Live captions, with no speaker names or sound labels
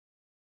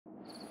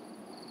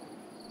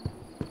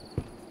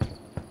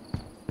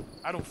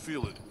I don't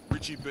feel it.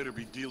 Richie better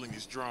be dealing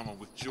his drama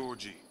with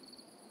Georgie.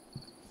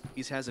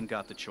 He hasn't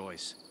got the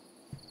choice.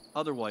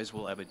 Otherwise,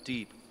 we'll have it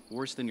deep,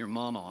 worse than your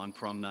mama on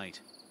prom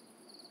night.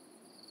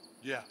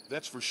 Yeah,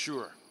 that's for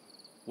sure.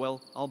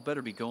 Well, I'll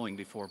better be going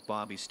before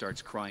Bobby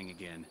starts crying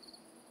again.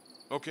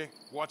 Okay,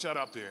 watch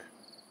out there.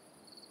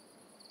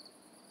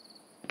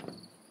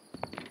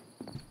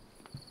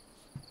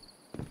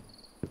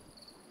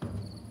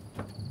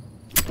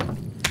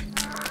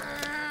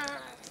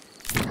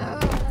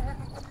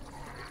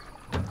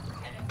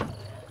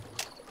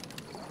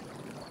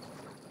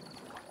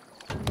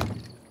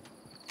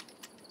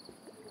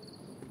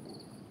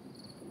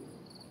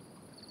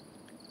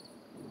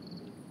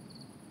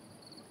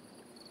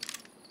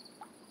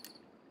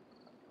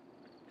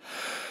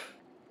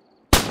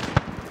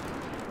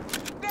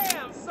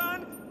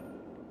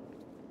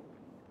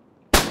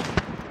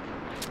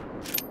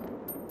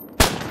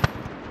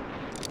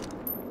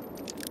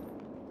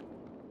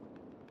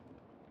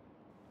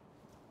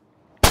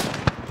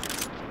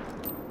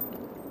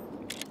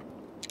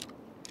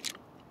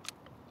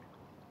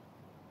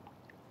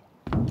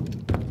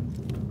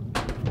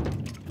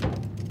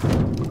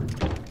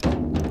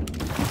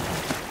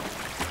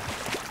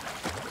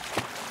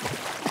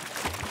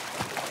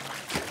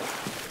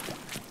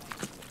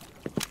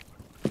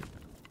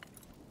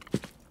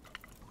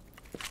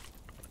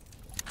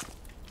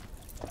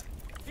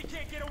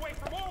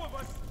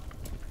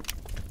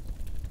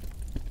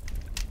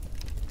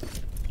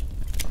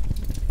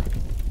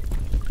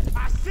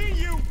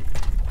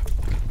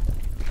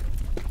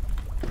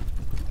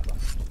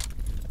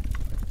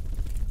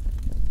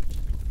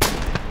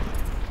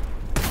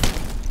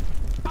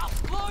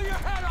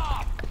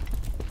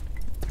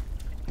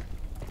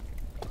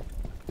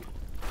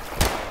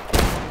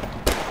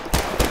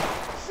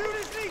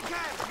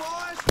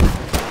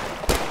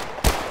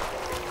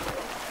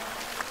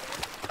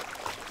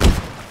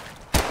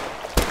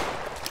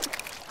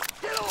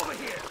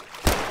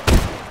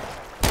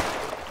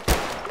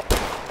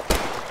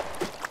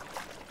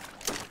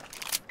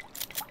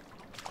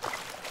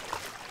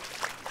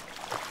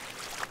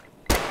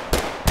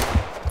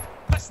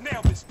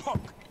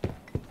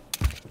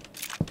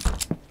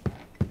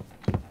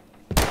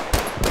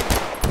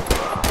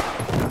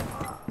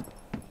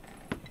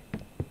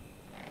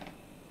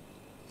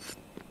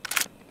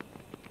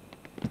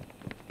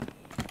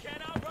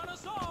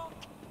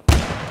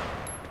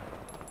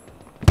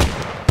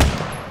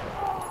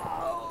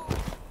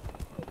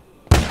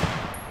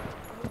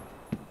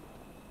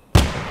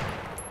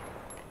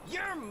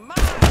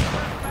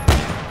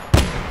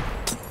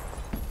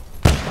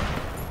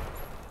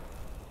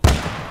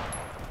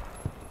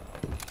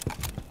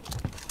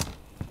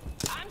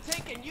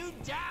 You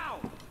down!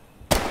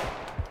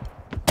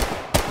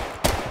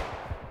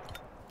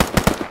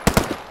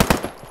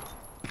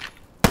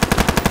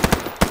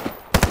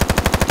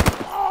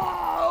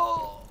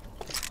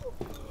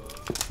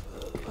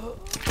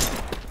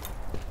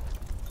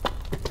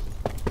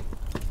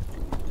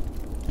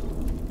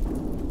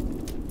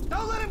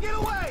 Don't let him get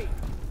away!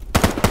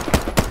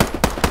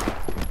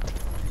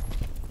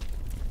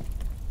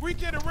 We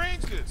can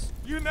arrange this,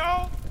 you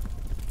know?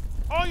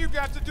 All you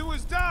got to do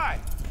is die.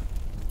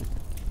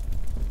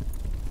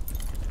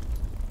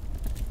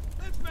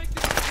 Make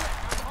this quick.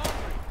 I'm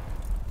hungry.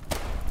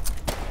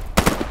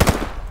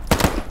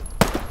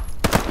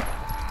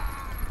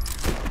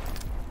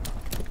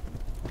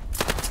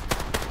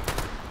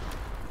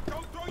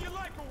 Don't throw your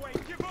life away.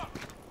 Give up.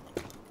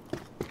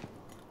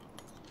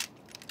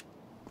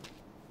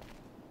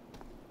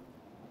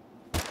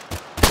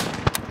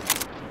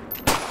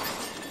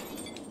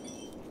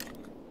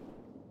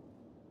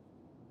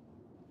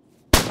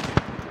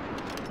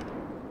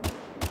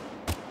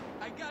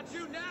 I got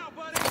you now,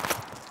 buddy.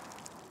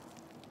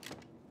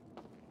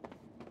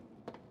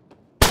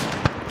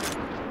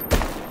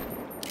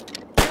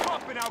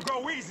 And I'll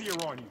go easier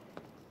on you.